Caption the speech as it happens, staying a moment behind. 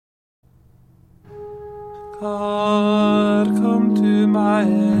Har kom to my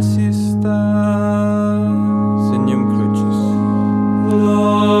assistance. Signum Crucis.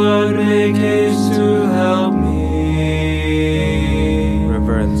 Lord, make haste to help me.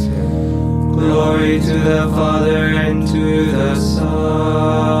 Reverencia. Glory to the Father and to the Son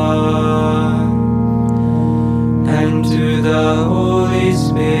and to the Holy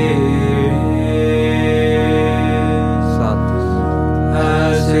Spirit, Sanctus.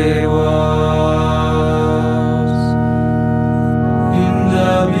 as it was in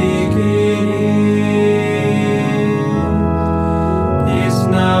the beginning, is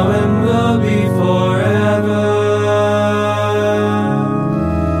now and will be forever.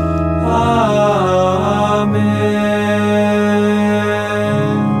 Amen.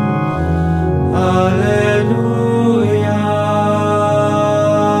 Alleluia.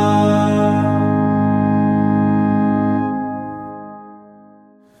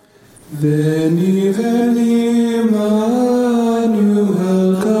 Veni, veni, Emmanuel,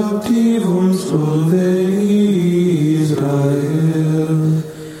 captivum solve Israel,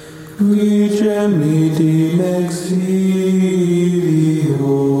 vicem in exilio,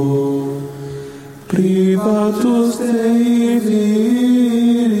 privatus Dei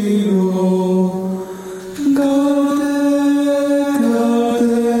Filio, gaude,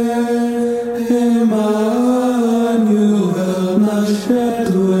 gaude, Emmanuel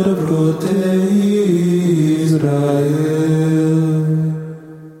nascetur pro te Israel.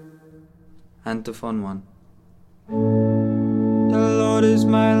 Antiphon 1. The Lord is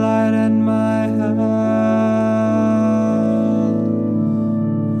my light and my help.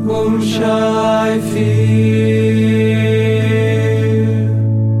 Whom shall I fear?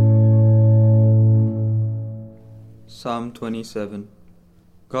 Psalm 27.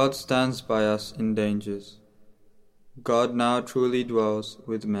 God stands by us in dangers. God now truly dwells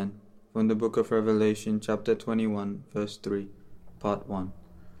with men. From the book of Revelation, chapter 21, verse 3, part 1.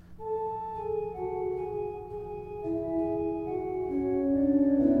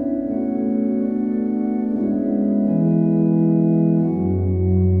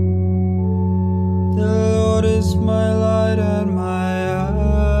 The Lord is my light and my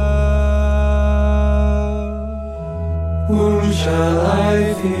help. Whom shall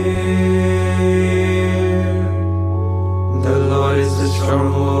I fear? The Lord is the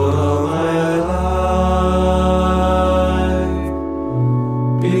stronghold of my life.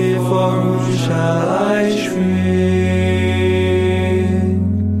 Before whom shall I shrink?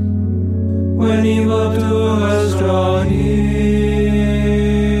 When evildoers draw near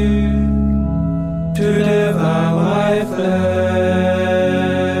to devour my flesh,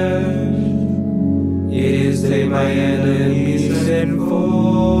 it is they, my enemies and foes,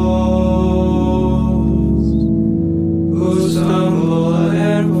 who stumble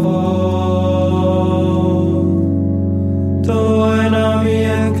and fall. Though an army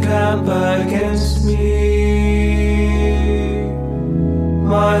encamp against me,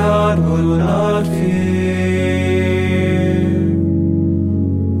 my heart would not fear.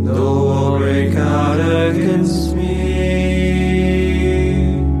 Though war break out against me,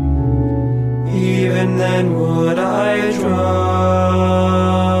 even then would I trust.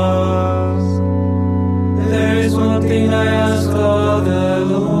 There is one thing I ask of the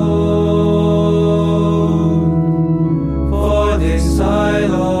Lord, for this I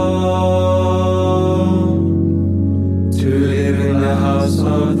long, to live in the house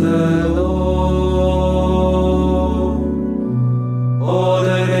of the Lord all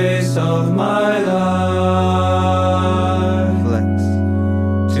the days of my life, Flex.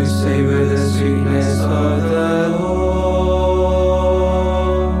 to savor the sweetness of the Lord,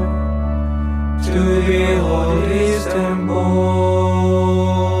 to behold His temple,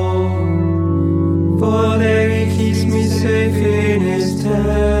 for there He keeps me safe in His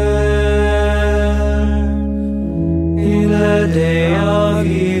tent, in the day of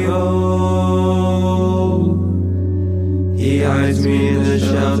evil. He hides me in the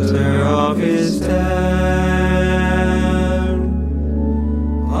shelter of His tent.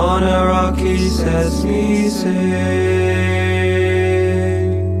 On a rock He sets me safe.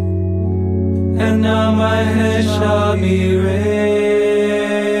 And now my head shall be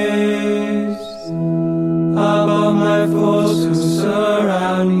raised above my foes who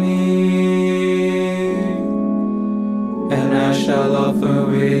surround me, and I shall offer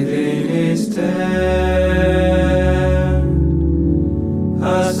within His tent a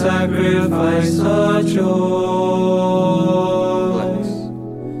sacrifice of joy.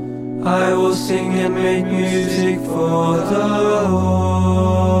 I will sing and make music for the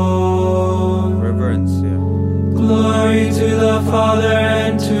Lord. Reverencia. 'Glory to the Father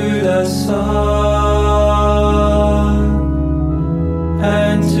and to the Son and to the Holy Spirit, as it was in the beginning, is now and will be forever. Amen. Alleluia. Alleluia. The Lord is my light and my help. Whom shall I fear? The Lord is my light and my help. Whom shall I fear? The Lord is the stronghold of my life. Before whom shall I shrink? When evildoers draw near to devour my flesh, it is they, my enemies and foes, who stumble and fall. Though an army encamp against me, my heart would not fear. Though war break out against me, even then would I trust. There is one thing I ask of the Lord, for this I long, to live in the house of the Lord all the days of my life, to behold His temple,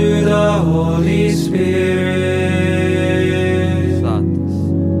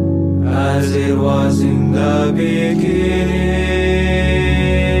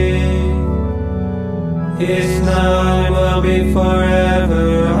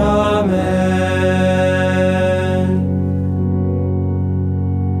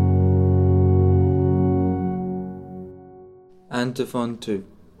 Antiphon 2.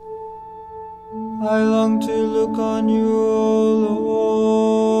 I long to look on you, O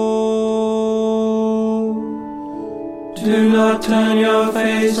Lord. Do not turn your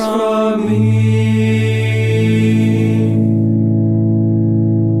face from me.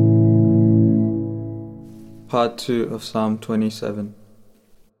 Part 2 of Psalm 27.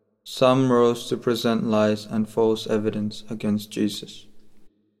 Some rose to present lies and false evidence against Jesus.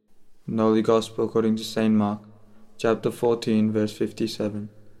 In the Holy Gospel according to St. Mark, chapter 14, verse 57.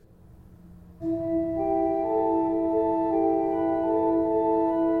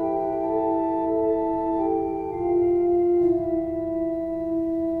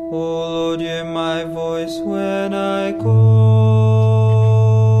 O Lord, hear my voice when I call.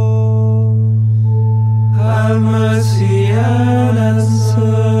 Have mercy and answer.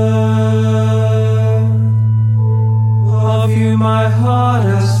 Of you my heart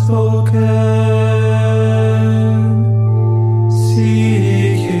has spoken.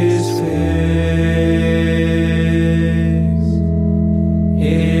 Seek his face.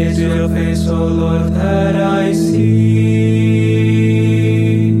 It is your face, O Lord, that I see.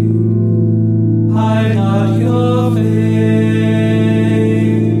 Hide not your face.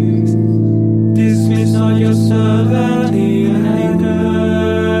 Dismiss not your servant in anger.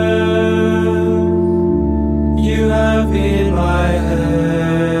 You have been my help.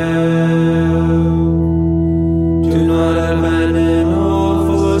 Do not abandon or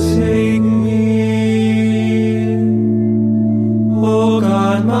forsake me. O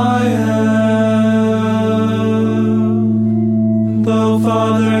God, my help. Though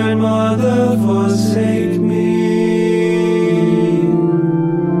father and mother forsake me,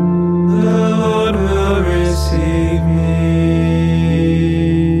 the Lord will receive me.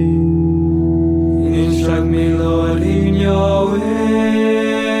 Instruct me, Lord, in your way.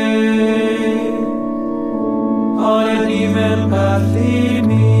 On an even path lead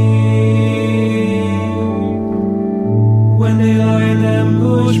me. When they lie in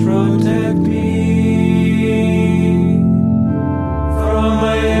ambush, protect me from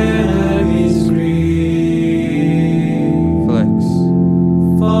my enemies' greed. Flex.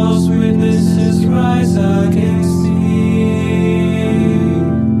 False witnesses rise against me,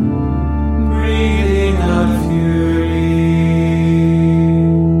 breathing out fury.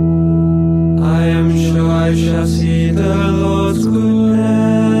 I am sure I shall see the Lord's goodness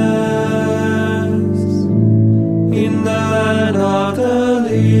in the land of the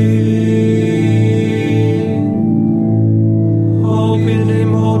living. Hope in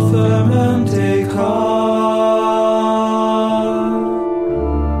him, hold firm and take heart.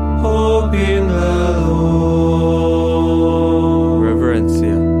 Hope in the Lord.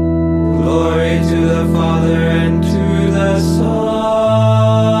 Reverencia. Glory to the Father and to the Son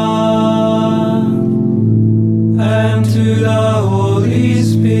and to the Holy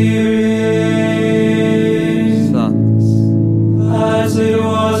Spirit, Sons. as it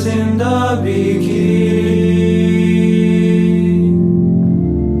was in the beginning,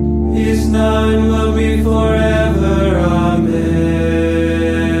 is now and will be forever. Amen.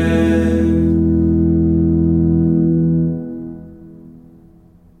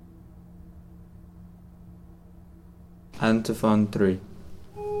 Antiphon 3.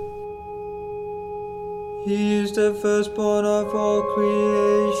 He is the firstborn of all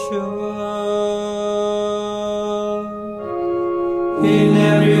creation. In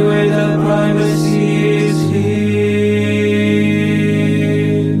every way the primacy is his.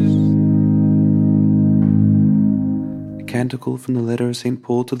 A canticle from the letter of St.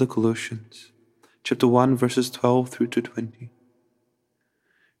 Paul to the Colossians, chapter 1, verses 12 through to 20.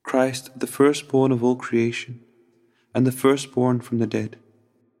 Christ, the firstborn of all creation, and the firstborn from the dead.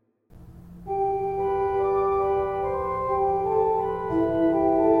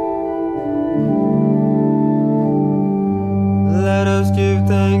 Let us give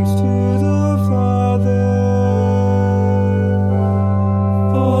thanks to the Father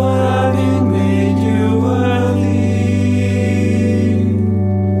For having made you worthy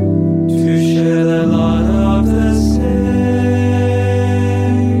to share the lot of the saints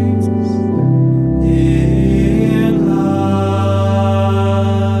in light.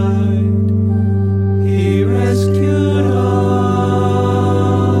 He rescued us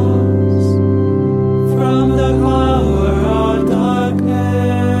from the power of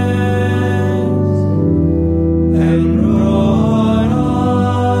darkness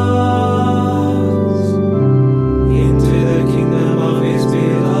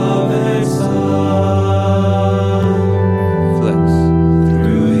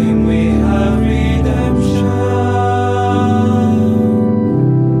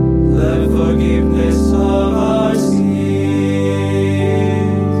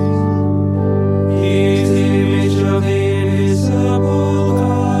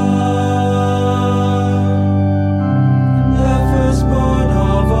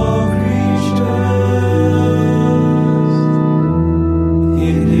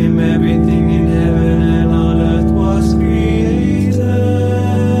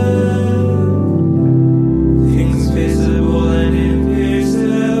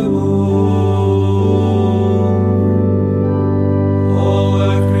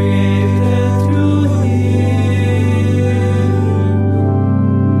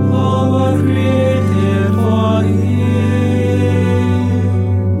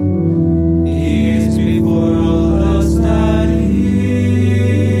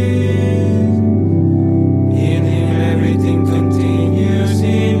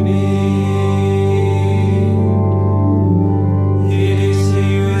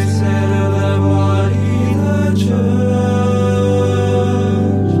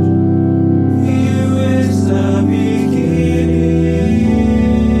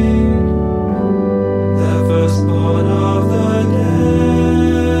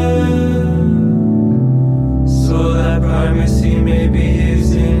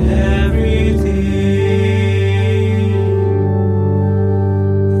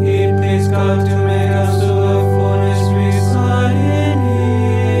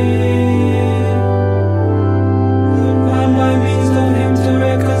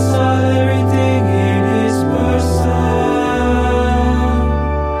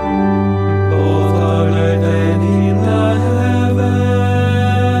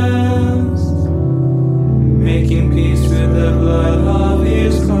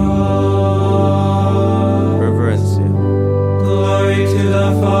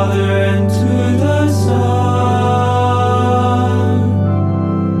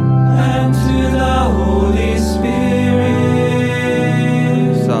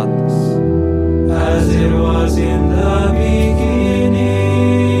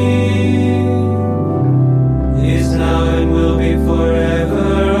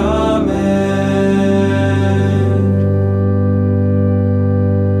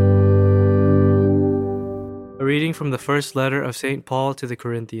reading from the first letter of St. Paul to the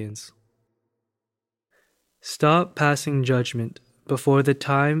Corinthians. Stop passing judgment before the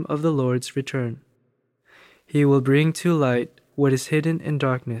time of the Lord's return. He will bring to light what is hidden in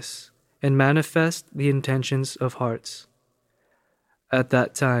darkness and manifest the intentions of hearts. At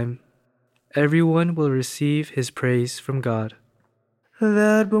that time, everyone will receive his praise from God.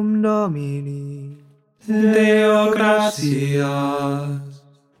 Verbum Domini, Deo gratias.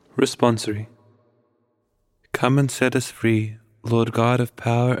 Responsory. Come and set us free, Lord God of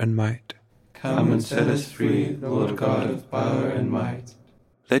power and might. Come and set us free, Lord God of power and might.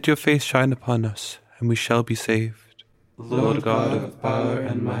 Let your face shine upon us, and we shall be saved. Lord God of power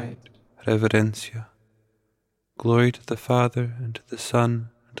and might. Reverencia. Glory to the Father, and to the Son,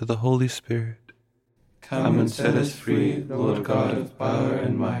 and to the Holy Spirit. Come and set us free, Lord God of power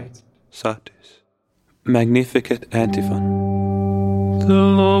and might. Satis. Magnificat Antiphon. The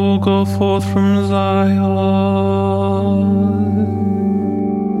Lord will go forth from Zion.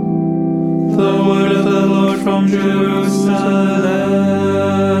 The word of the Lord from Jerusalem.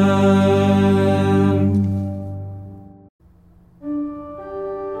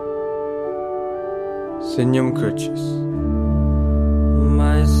 Signum Crucis.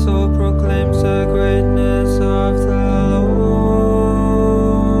 My soul proclaims the greatness of the Lord.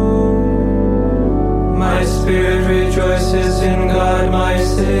 My spirit rejoices in God my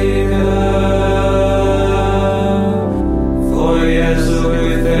Savior, for he has looked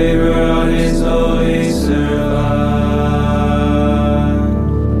with favor on his holy servant.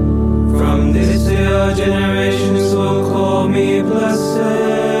 From this day all generations will call me blessed.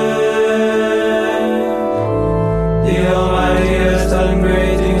 The Almighty has done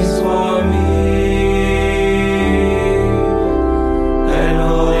great things for me, and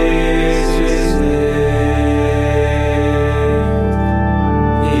holy is his name.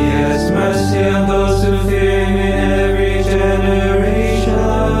 He has mercy on those who fear him in every generation.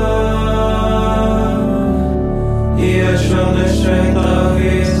 He has shown the strength of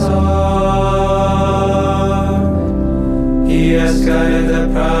his arm. He has guided the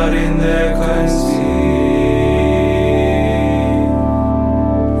proud in their conceit.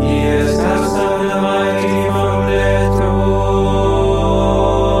 He has cast down the mighty from their thrones,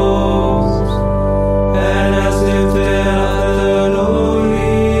 and has lifted up the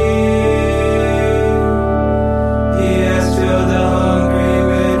lowly. He has filled the hungry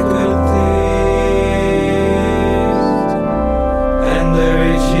with good things, and the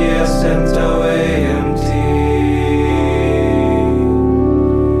rich he has sent away empty.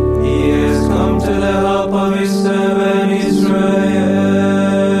 He has come to the help of his servant Israel,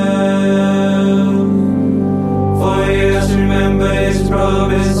 for he has remembered his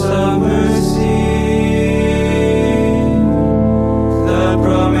promise of mercy, the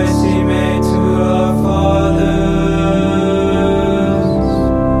promise he made to our fathers,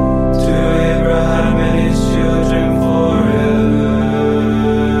 to Abraham and his children forever.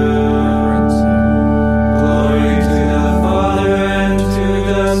 Glory to the Father and to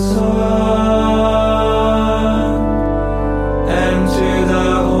the Son and to the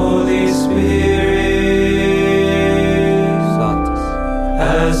Holy Spirit, Satis.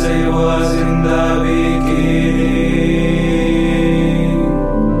 as it was in the beginning,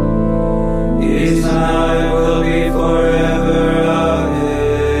 is now, and will be forever.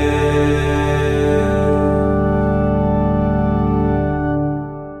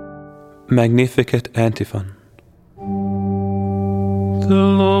 Amen. Magnificat Antiphon. The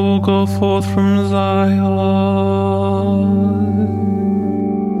Lord will go forth from Zion.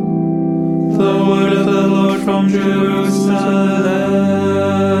 The word of the Lord from Jerusalem.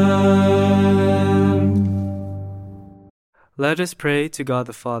 Let us pray to God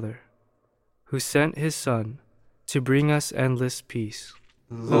the Father, who sent his Son to bring us endless peace.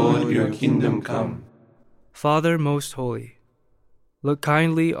 Lord, your kingdom come. Father most holy, look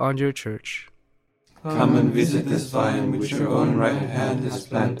kindly on your church. Come and visit this vine which your own right hand has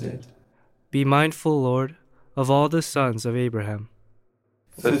planted. Be mindful, Lord, of all the sons of Abraham.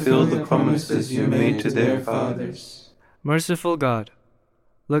 Fulfill the promises you made to their fathers. Merciful God,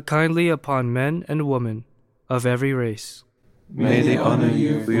 look kindly upon men and women of every race. May they honor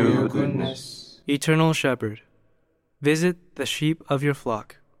you for your goodness. Eternal Shepherd, visit the sheep of your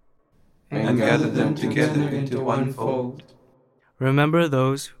flock. And gather them together into one fold. Remember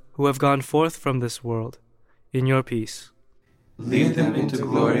those who have gone forth from this world in your peace. Lead them into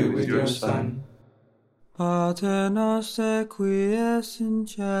glory with your Son. Pater noster qui es in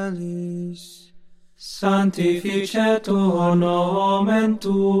celis, Sanctificetur nomen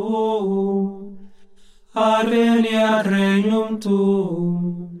tuum, adveniat regnum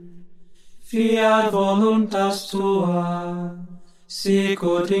tuum, fiat voluntas tua,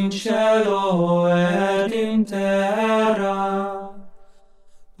 sicut in cielo et in terra.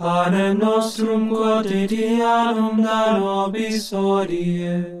 Panem nostrum quotidianum da nobis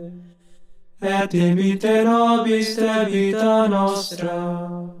hodie, et dimitte nobis debita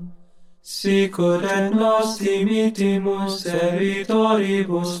nostra, sicut et nos dimittimus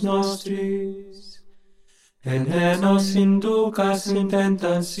debitoribus nostris. Et ne nos inducas in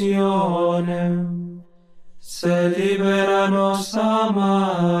tentationem, sed libera nos a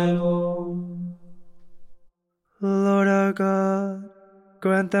malo. Lord our God,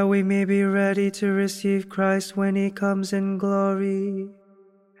 grant that we may be ready to receive Christ when he comes in glory,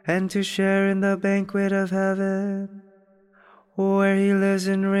 and to share in the banquet of heaven, where he lives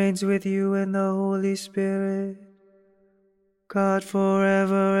and reigns with you in the Holy Spirit, God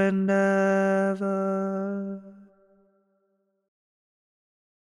forever and ever.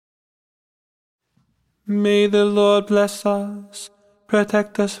 May the Lord bless us,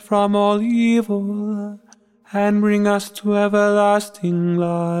 protect us from all evil, and bring us to everlasting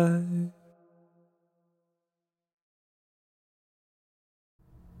life.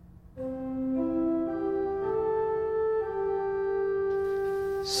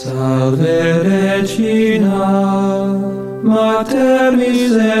 Salve Regina, Mater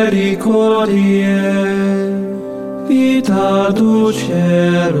misericordiae, vita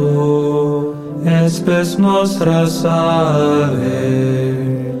dulcero, et spes nostra salve.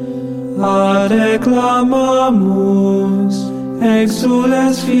 A reclamamus,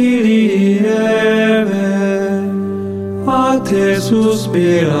 exules Filii Eve, a te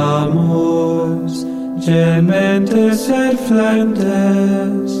suspiramus, gementes et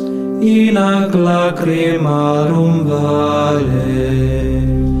flentes, in ac lacrimarum vale.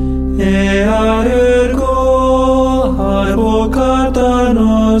 Ea ergo advocata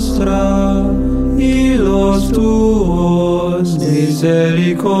nostra, illos tuos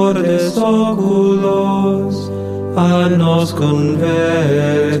misericordes oculos, ad nos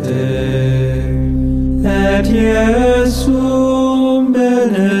converte. Et Iesum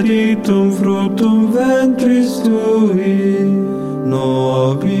benedictum fructum ventris tui,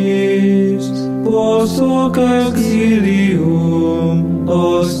 nobis post hoc exilium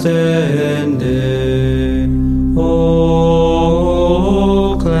ostende. O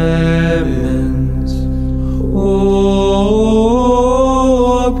clemens, o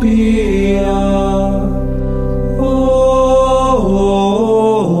pie